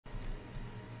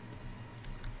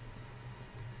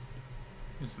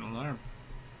There's an alarm.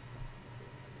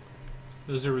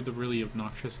 Those are the really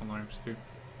obnoxious alarms, too.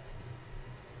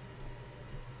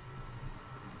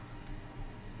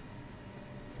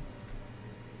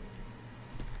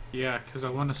 Yeah, because I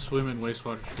want to swim in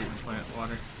wastewater treatment plant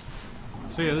water.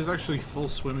 So yeah, there's actually full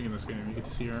swimming in this game. You get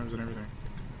to see your arms and everything.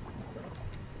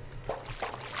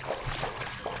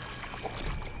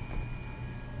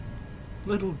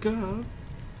 Little girl,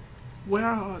 where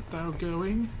art thou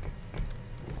going?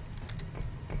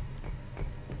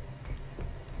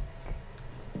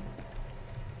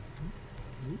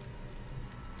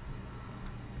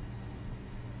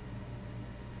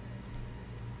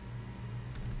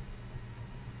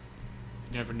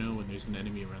 You never know when there's an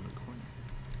enemy around the corner.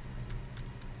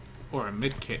 Or a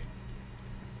medkit.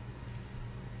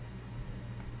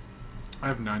 I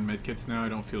have 9 medkits now, I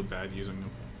don't feel bad using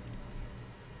them.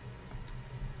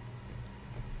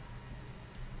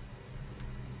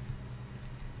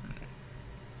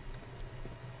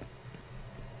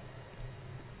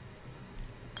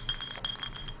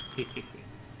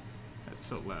 That's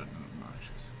so loud and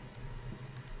obnoxious.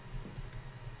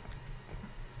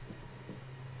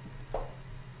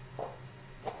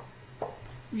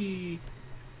 Whee!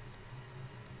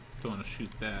 Don't want to shoot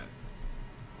that.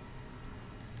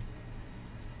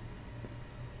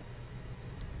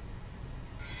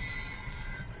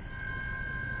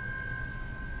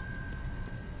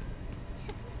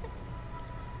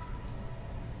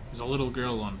 There's a little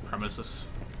girl on premises.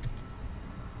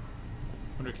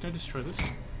 Wonder, can I destroy this?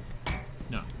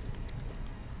 No.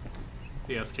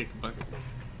 Yeah, let's kick the bucket.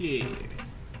 Yeah.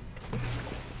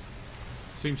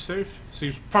 Seems safe?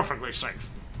 Seems perfectly safe.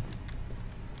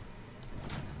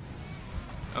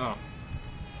 Oh.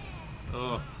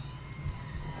 Oh.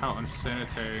 How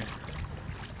unsanitary.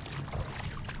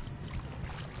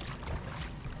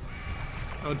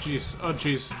 Oh jeez. Oh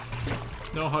jeez.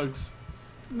 No hugs.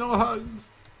 No hugs.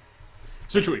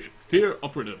 Situation. F.E.A.R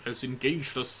operative has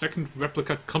engaged a second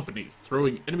replica company,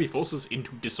 throwing enemy forces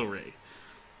into disarray.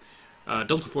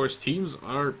 Delta Force teams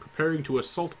are preparing to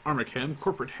assault Armacam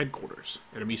corporate headquarters.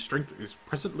 Enemy strength is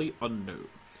presently unknown.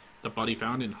 The body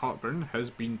found in Heartburn has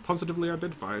been positively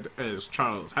identified as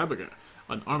Charles Habiger,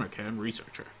 an Armacam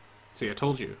researcher. See, I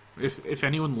told you. If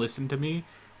anyone listened to me,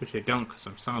 which they don't because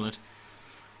I'm silent,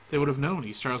 they would have known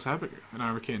he's Charles Habiger, an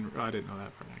Armacam... I didn't know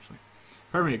that part, actually.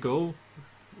 Primary goal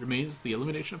remains the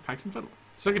elimination of Paxton Federal.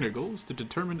 Secondary goal is to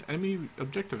determine enemy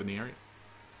objective in the area.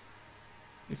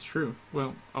 It's true.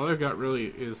 Well, all I've got really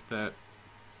is that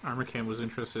Armacam was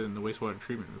interested in the wastewater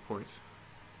treatment reports.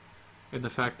 And the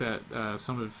fact that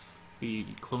some of the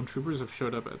clone troopers have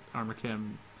showed up at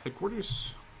Armacam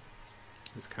headquarters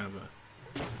is kind of a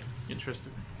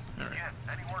interesting. Alright. Yes,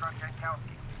 any word on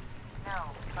Jankowski?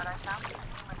 No, but I found some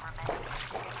human remains. It's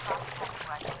possible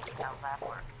to identify how that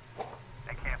work.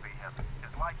 That can't be him.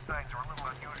 His life signs are a little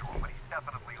unusual, but he's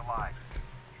definitely alive.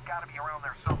 He's got to be around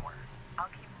there somewhere. I'll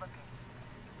keep looking.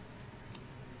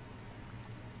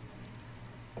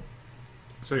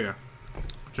 So yeah,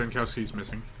 Jankowski's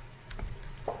missing.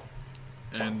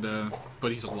 And,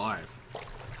 but he's alive.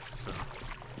 So.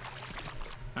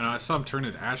 And I saw him turn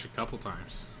into ash a couple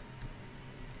times.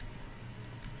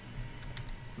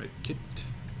 Medkit.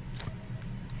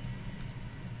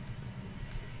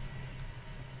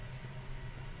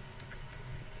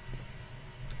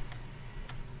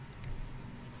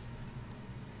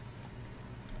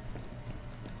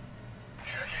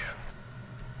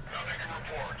 Nothing to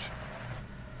report.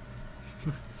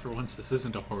 For once, this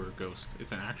isn't a horror ghost.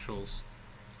 It's an actual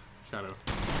shadow.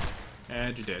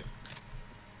 And you're dead.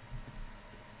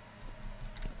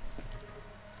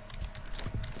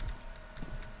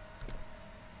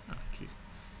 Oh, jeez.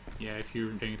 Yeah, if you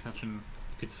were paying attention, you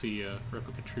could see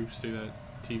replica troops through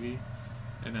that TV,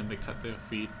 and then they cut the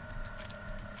feed.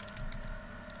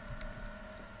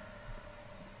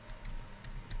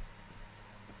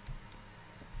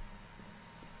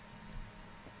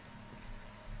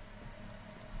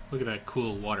 Look at that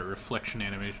cool water reflection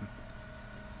animation.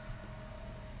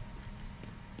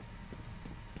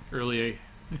 Early.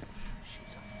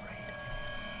 She's afraid of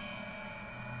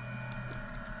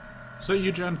Is that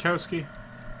you, Jankowski?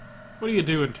 What do you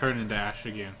do and turn into ash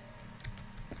again?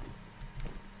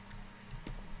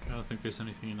 I don't think there's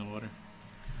anything in the water.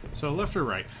 So left or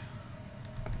right?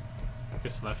 I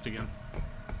guess left again.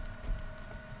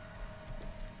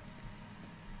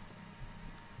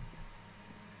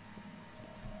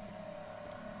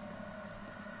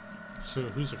 So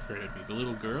who's afraid of me? The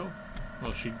little girl?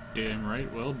 Well, she damn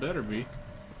right well better be.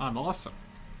 I'm awesome.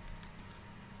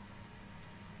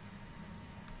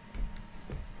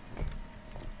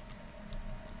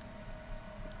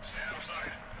 Stand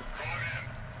aside. Draw in.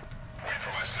 Wait for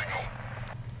my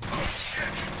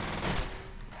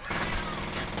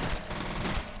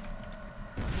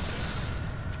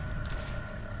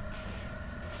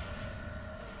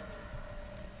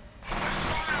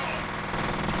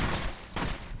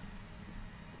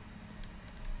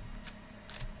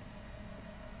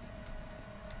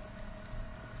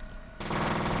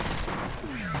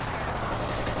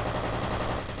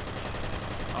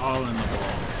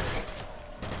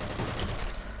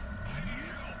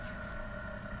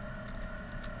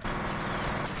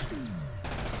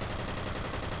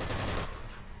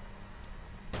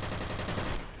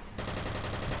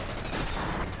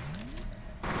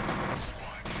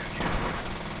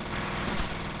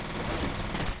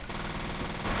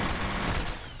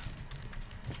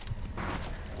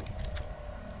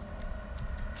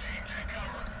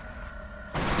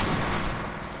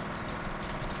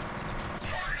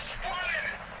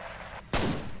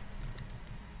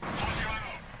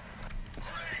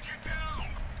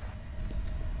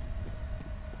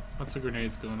Lots of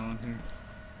grenades going on here.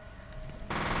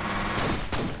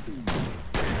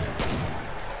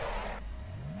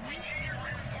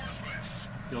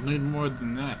 You'll need more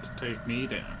than that to take me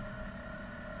down.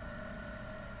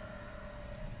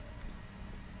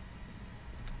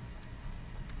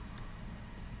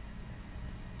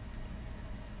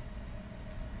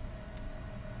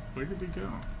 Where did he go?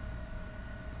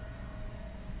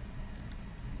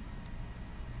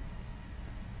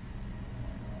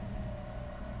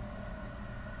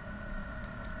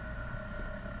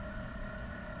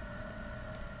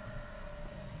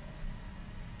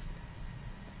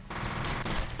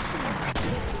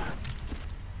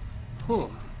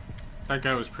 Whew. That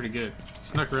guy was pretty good. He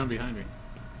snuck around behind me.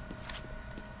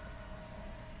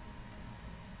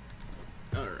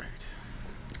 Alright.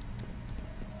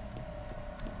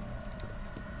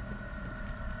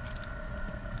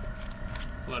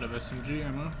 A lot of SMG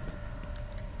ammo.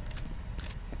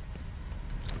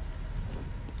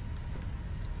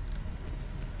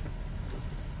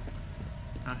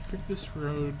 I think this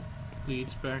road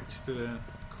leads back to the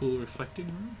cool reflecting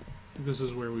room. This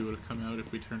is where we would have come out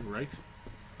if we turned right.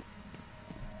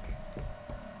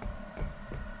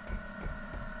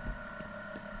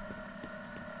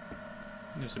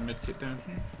 There's a medkit down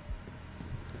here.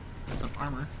 Some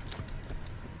armor.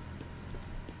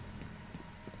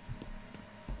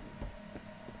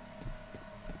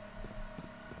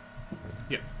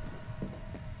 Yeah.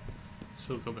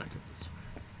 So we'll go back up this way.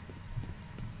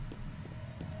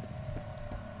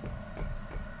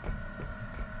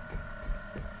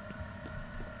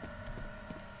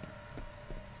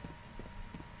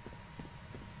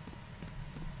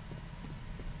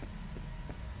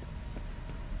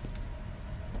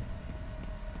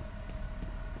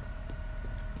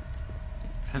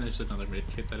 And there's another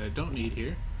medkit that I don't need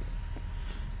here.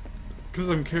 Because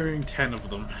I'm carrying 10 of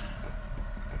them.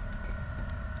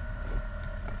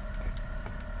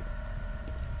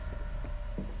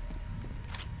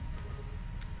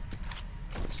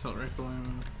 Assault rifle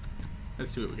ammo.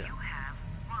 Let's see what we got. You have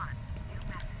one new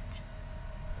message.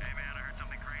 Hey man, I heard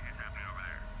something crazy is happening over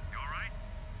there. You alright?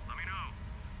 Let me know.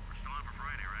 We're still on for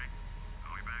Friday, right?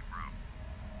 Call me back, bro.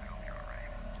 I hope you're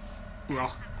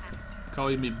alright. Bruh.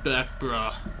 Calling me back,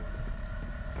 bruh.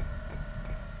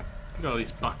 Look at all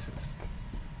these boxes.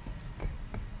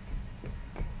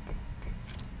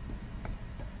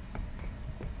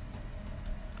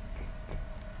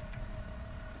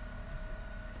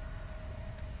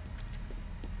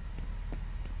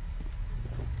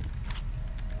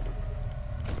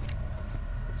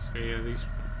 So yeah, these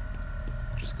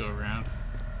just go around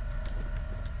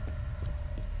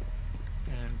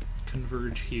and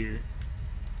converge here.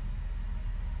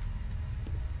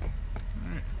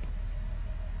 Alright.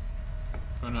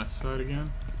 Going outside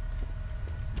again.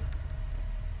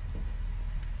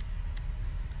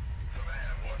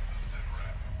 Command, what's the sit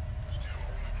rep? Still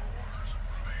holding for orders.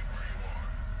 Remain where you are.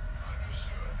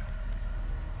 Understood.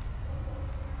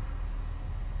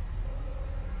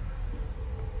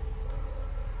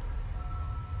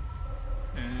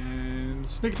 And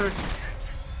sneak attack.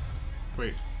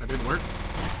 Wait, that didn't work?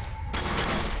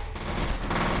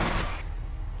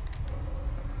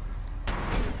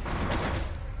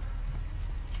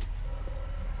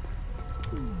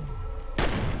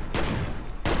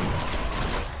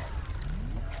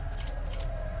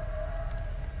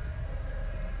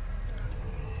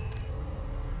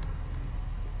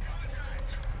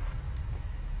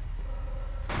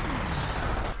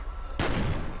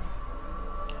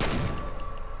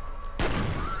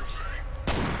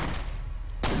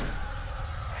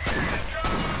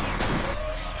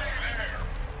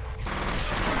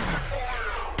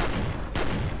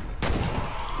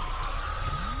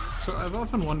 So I've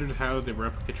often wondered how the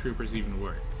replica troopers even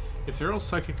work. If they're all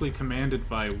psychically commanded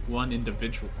by one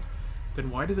individual, then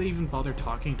why do they even bother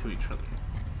talking to each other?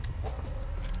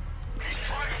 He's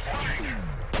trying to fight!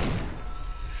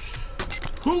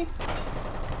 Who?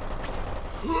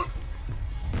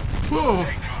 Whoa!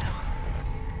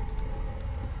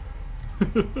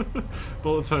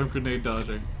 Bullet time grenade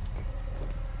dodging.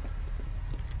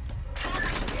 Come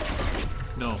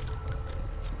No.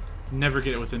 Never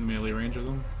get within melee range of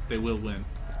them. They will win.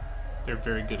 They're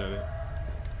very good at it.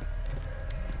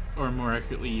 Or more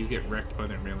accurately, you get wrecked by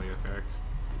their melee attacks.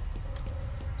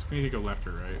 So we need to go left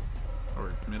or right.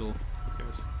 Or middle, I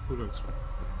guess. We'll go this way.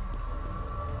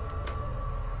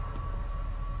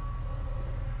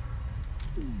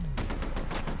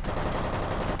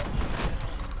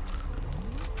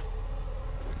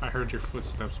 I heard your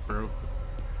footsteps, bro.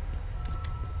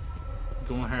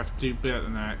 Gonna have to do better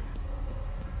than that.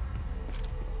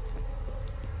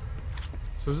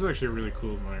 So this is actually a really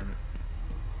cool environment.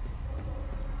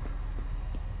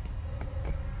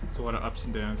 There's a lot of ups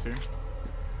and downs here.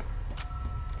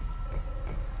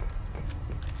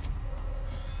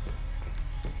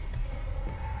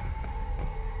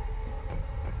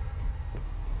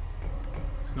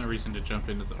 There's no reason to jump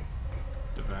into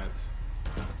the vats.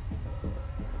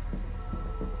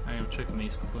 I am checking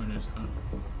these corners though.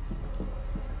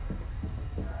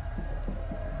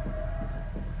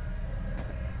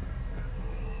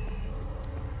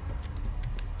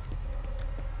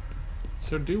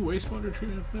 So do wastewater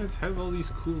treatment plants have all these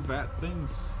cool vat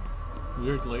things?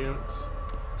 Weird layouts?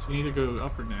 So you need to go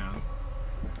up or down?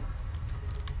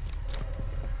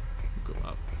 Go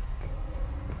up.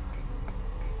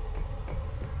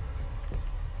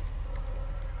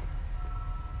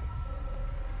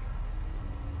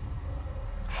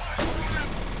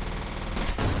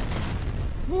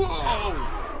 Whoa!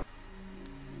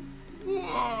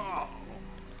 Whoa!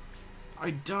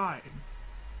 I died.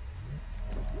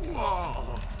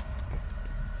 Whoa!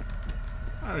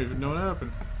 I don't even know what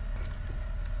happened.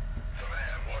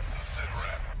 Command, what's the sit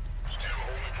rep? Still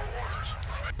only for orders.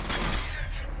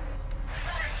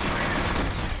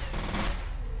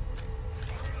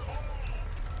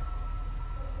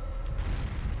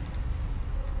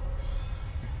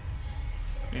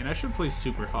 Man, I should play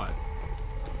super hot.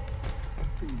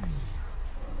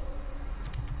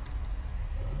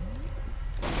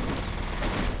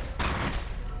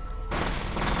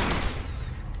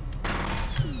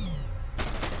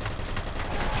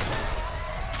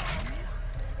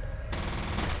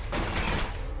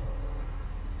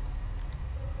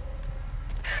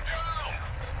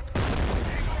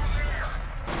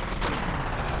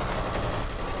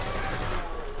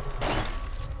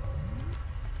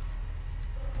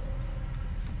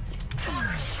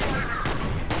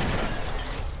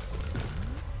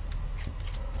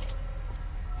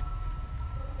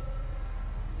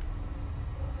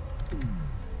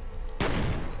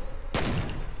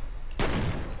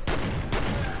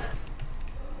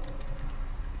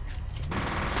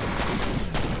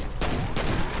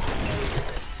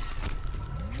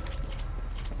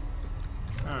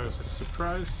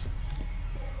 Surprise.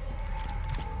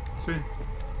 See?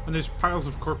 When there's piles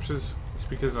of corpses, it's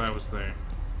because I was there.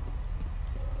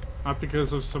 Not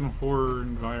because of some horror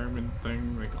environment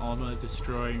thing, like Alma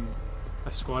destroying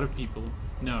a squad of people.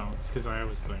 No, it's because I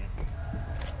was there.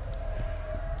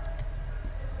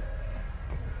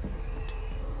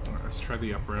 Alright, let's try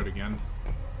the up road again.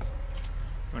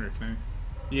 Wonder, can I?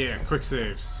 Yeah, quick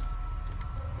saves.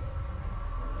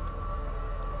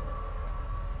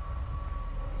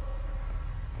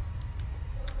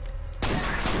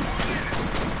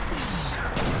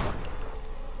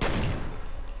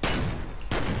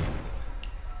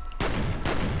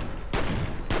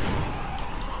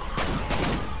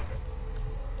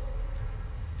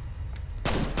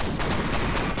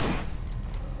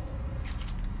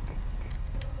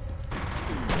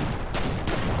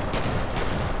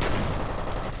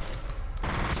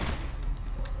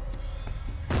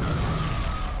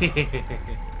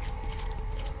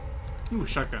 Ooh,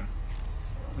 shotgun.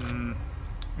 I'm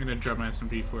gonna drop my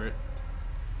SMG for it.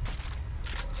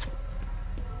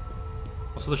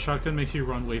 Also, the shotgun makes you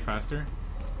run way faster,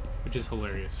 which is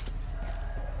hilarious.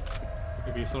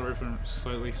 Maybe assault rifle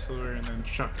slightly slower, and then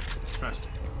shotgun faster.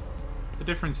 The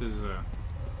difference is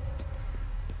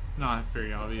not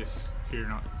very obvious if you're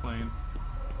not playing.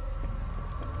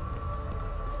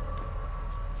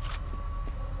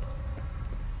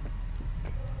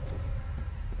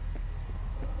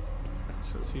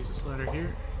 So let's use this ladder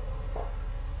here.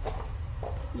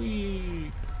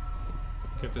 We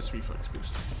get this reflex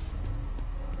boost.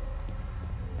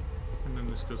 And then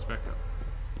this goes back up.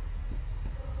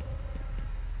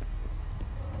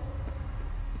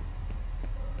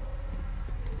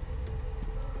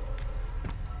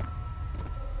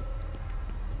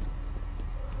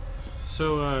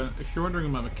 So, if you're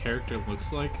wondering what my character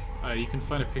looks like, you can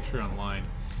find a picture online.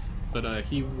 But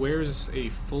he wears a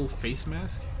full face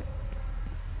mask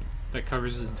that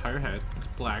covers his entire head. It's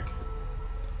black.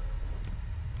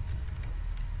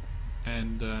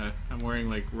 And I'm wearing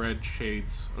like red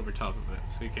shades over top of it,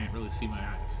 so you can't really see my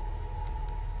eyes.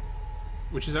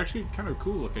 Which is actually kind of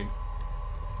cool looking.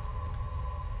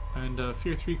 And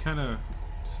F.E.A.R 3 kind of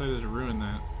decided to ruin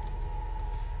that.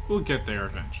 We'll get there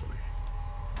eventually.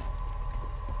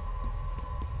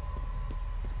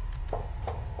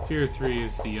 F.E.A.R 3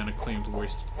 is the unacclaimed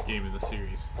worst game in the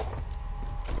series.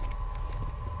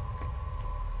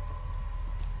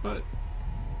 But,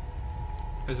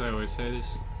 as I always say,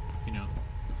 this, you know,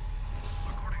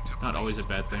 not always a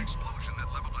bad thing. The explosion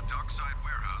that leveled a dockside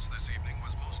warehouse this evening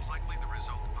was most likely the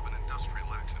result of an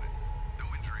industrial accident. No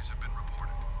injuries have been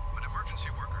reported, but emergency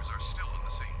workers are still on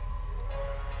the scene.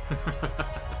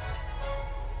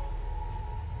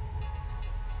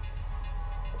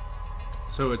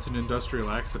 So it's an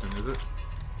industrial accident, is it?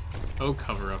 Oh,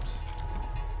 cover-ups.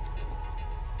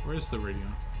 Where's the radio?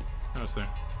 Oh, it's there.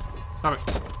 Stop it!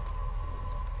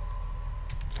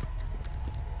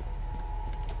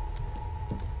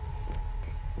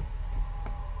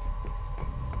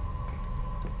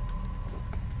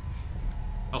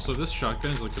 Also, this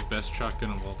shotgun is like the best shotgun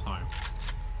of all time.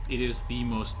 It is the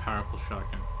most powerful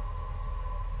shotgun.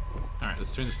 Alright,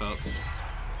 let's turn this up.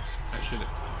 I should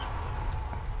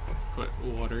put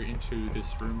water into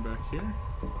this room back here.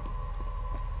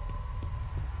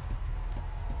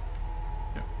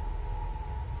 Yep.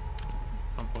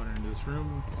 Pump water into this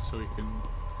room so we can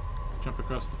jump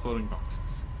across the floating boxes.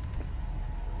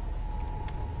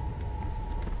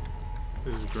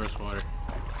 This is gross water.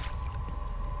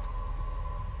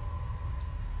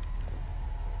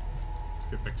 Let's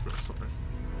get back to our slipper.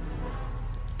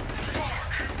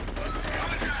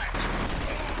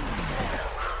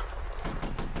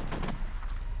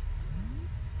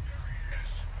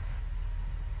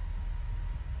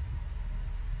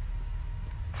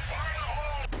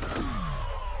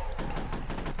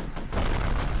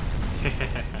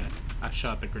 I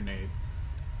shot the grenade.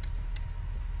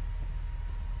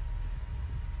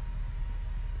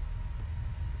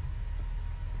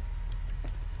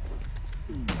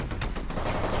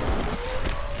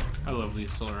 I love the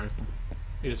assault rifle.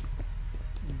 It is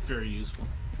very useful.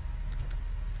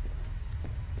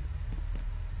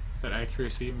 That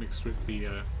accuracy mixed with the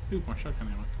ooh, more shotgun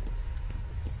ammo.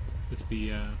 With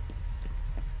the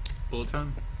bullet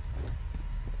time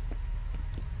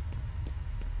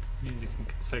means you can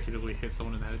consecutively hit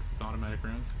someone in the head with automatic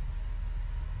rounds.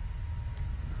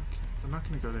 Okay, I'm not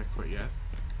gonna go there quite yet.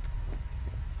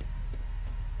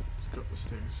 Let's go up the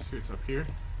stairs. See what's up here.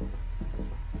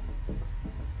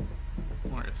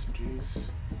 More SMGs.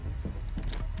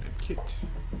 Med kit.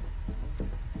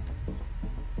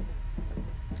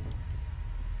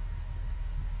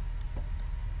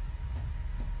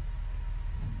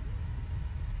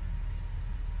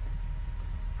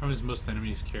 Problem is most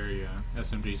enemies carry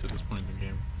SMGs at this point in the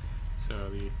game, so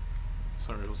the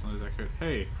assault rifle's not as accurate.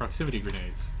 Hey, proximity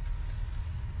grenades.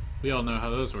 We all know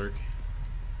how those work.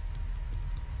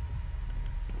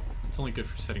 It's only good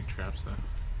for setting traps, though.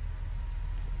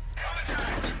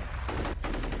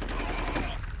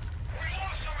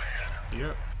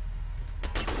 Yep.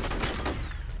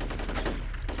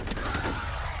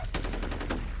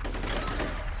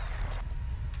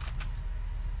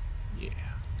 Yeah,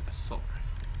 assault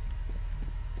rifle.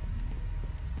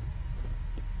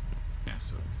 Yeah,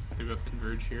 so they both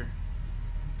converge here.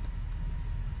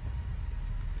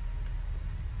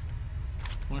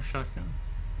 More shotgun.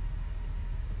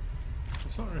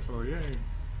 Assault rifle, yay.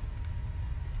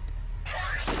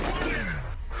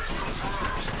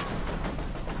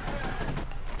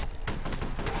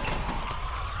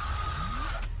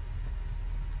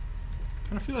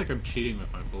 I feel like I'm cheating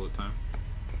with my bullet time.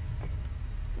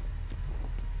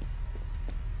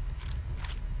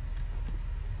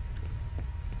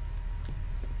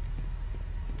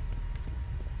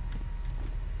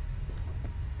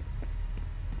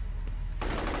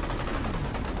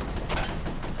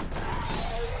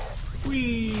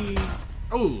 Whee!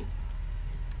 Oh!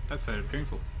 That sounded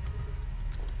painful.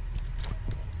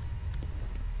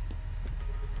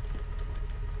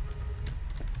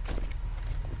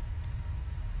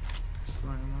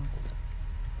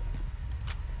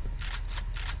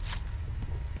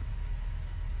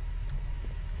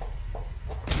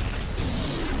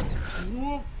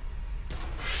 Whoop!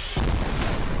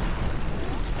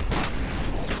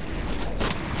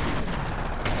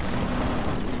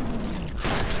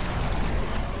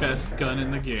 Best gun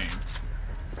in the game.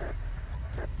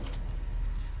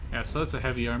 Yeah, so that's a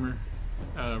heavy armor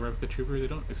replica trooper. They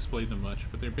don't explain them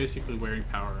much, but they're basically wearing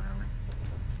power armor.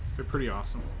 They're pretty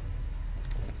awesome.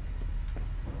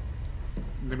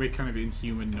 They make kind of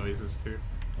inhuman noises too.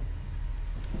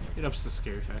 It ups the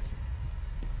scare factor.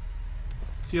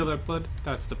 See all that blood?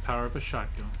 That's the power of a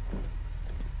shotgun.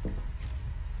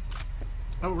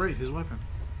 Oh, right, his weapon.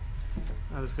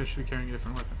 This guy should be carrying a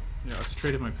different weapon. Yeah, let's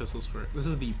trade in my pistols for it. This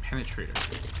is the Penetrator.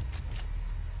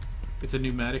 It's a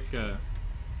pneumatic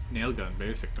nail gun,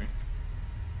 basically.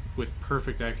 With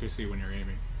perfect accuracy when you're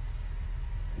aiming.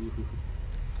 Woohoo.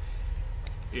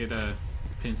 It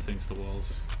pins things to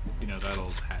walls. You know, that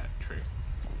old hat trick.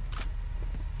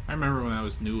 I remember when that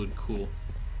was new and cool.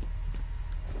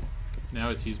 Now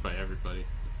it's used by everybody.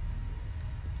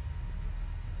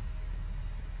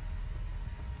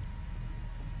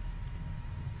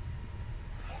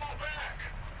 Fall back!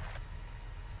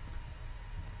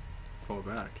 Fall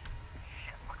back.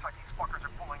 Shit, looks like these fuckers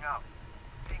are pulling out.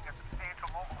 Seeing a substantial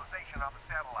mobilization on the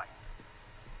satellite.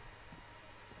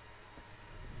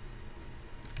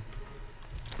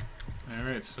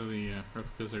 Alright, so the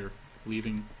replicas are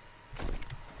leaving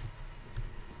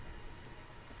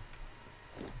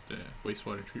the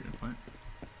wastewater treatment plant.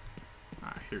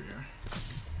 Ah, here we are.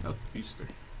 Oh, Easter.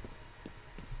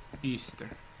 Easter.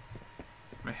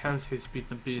 My health has been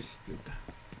boosted.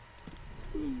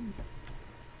 Woo.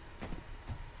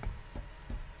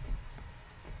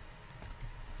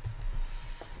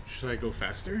 Should I go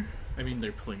faster? I mean,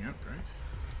 they're pulling out, right?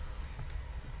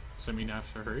 So I mean, I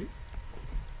have to hurry?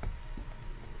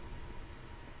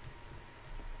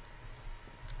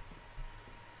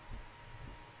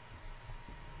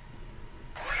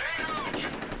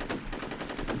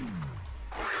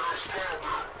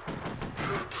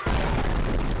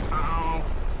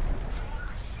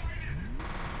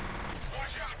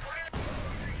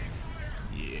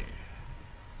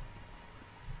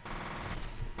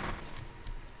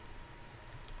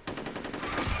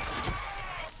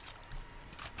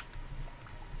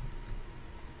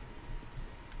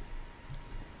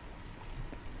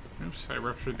 Oops, I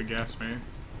ruptured the gas main.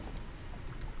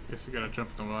 Guess I gotta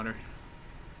jump in the water.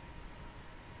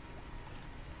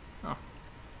 Oh.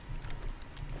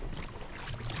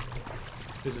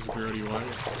 This is grody water.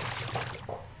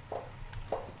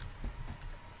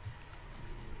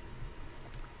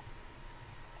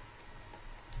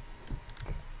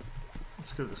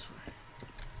 Let's go this way.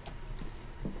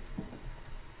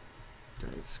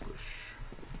 Dead squish.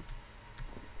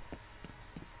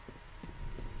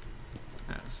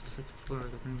 It's the second floor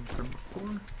of the room from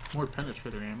before. More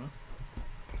penetrator ammo.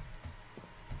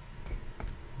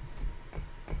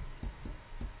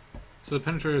 So the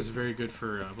penetrator is very good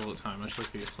for bullet time, much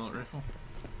like the assault rifle.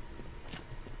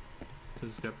 Because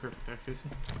it's got perfect accuracy.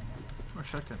 Or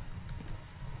shotgun.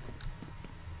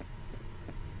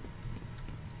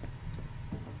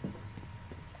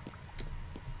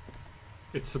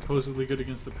 It's supposedly good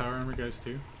against the power armor guys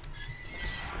too.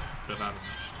 But I don't know.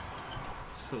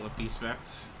 Fill up these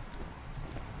vats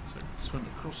so I can swim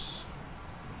across.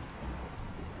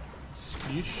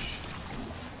 Sploosh.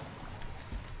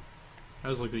 That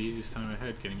was like the easiest time I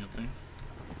had getting up there.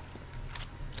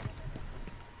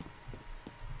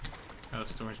 Oh,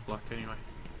 the door's blocked anyway.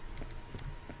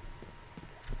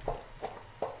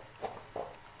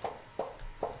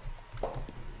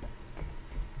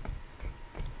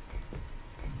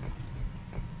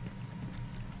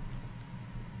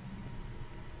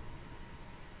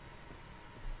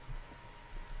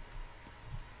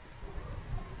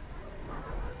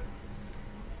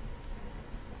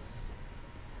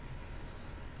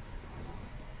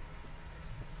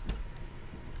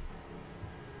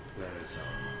 Where is our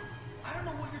mom? I don't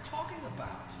know what you're talking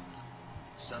about.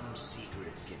 Some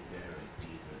secrets get buried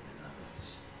deeper than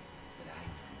others, but I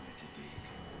know where to dig.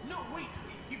 No, wait!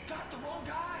 You've got the wrong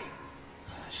guy!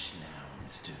 Hush now,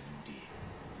 Mr. Moody.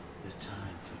 The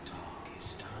time for talk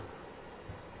is done.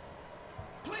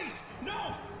 Please,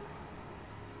 no!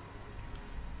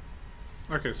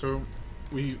 Okay, so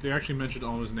they actually mentioned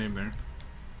Alma's name there.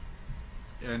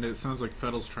 And it sounds like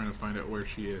Fettel's trying to find out where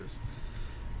she is.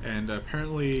 And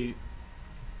apparently,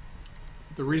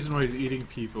 the reason why he's eating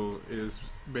people is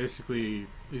basically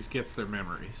he gets their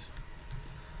memories.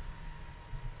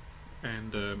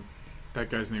 And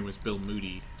that guy's name was Bill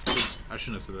Moody. Oops, I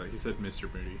shouldn't have said that. He said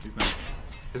Mr. Moody. He's not.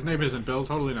 His name isn't Bill.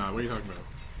 Totally not. What are you talking about?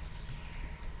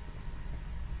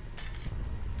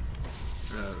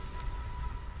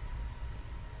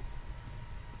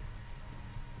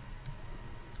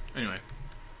 Anyway.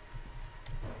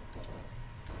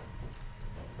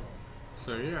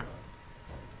 So yeah.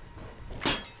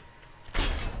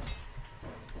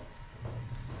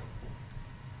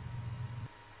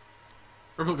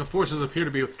 Replica forces appear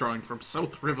to be withdrawing from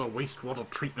South River Wastewater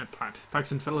Treatment Plant.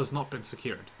 Paxton Fell has not been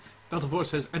secured. Delta Force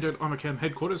has entered Armacam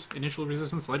headquarters. Initial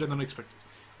resistance lighter than expected.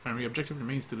 Primary objective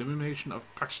remains the elimination of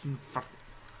Paxton Fell.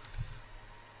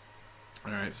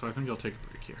 Alright, so I think I'll take a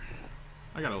break here.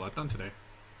 I got a lot done today.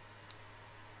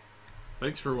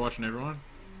 Thanks for watching, everyone.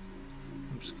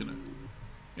 I'm just gonna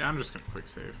quick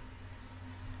save.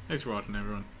 Thanks for watching,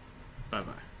 everyone.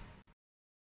 Bye-bye.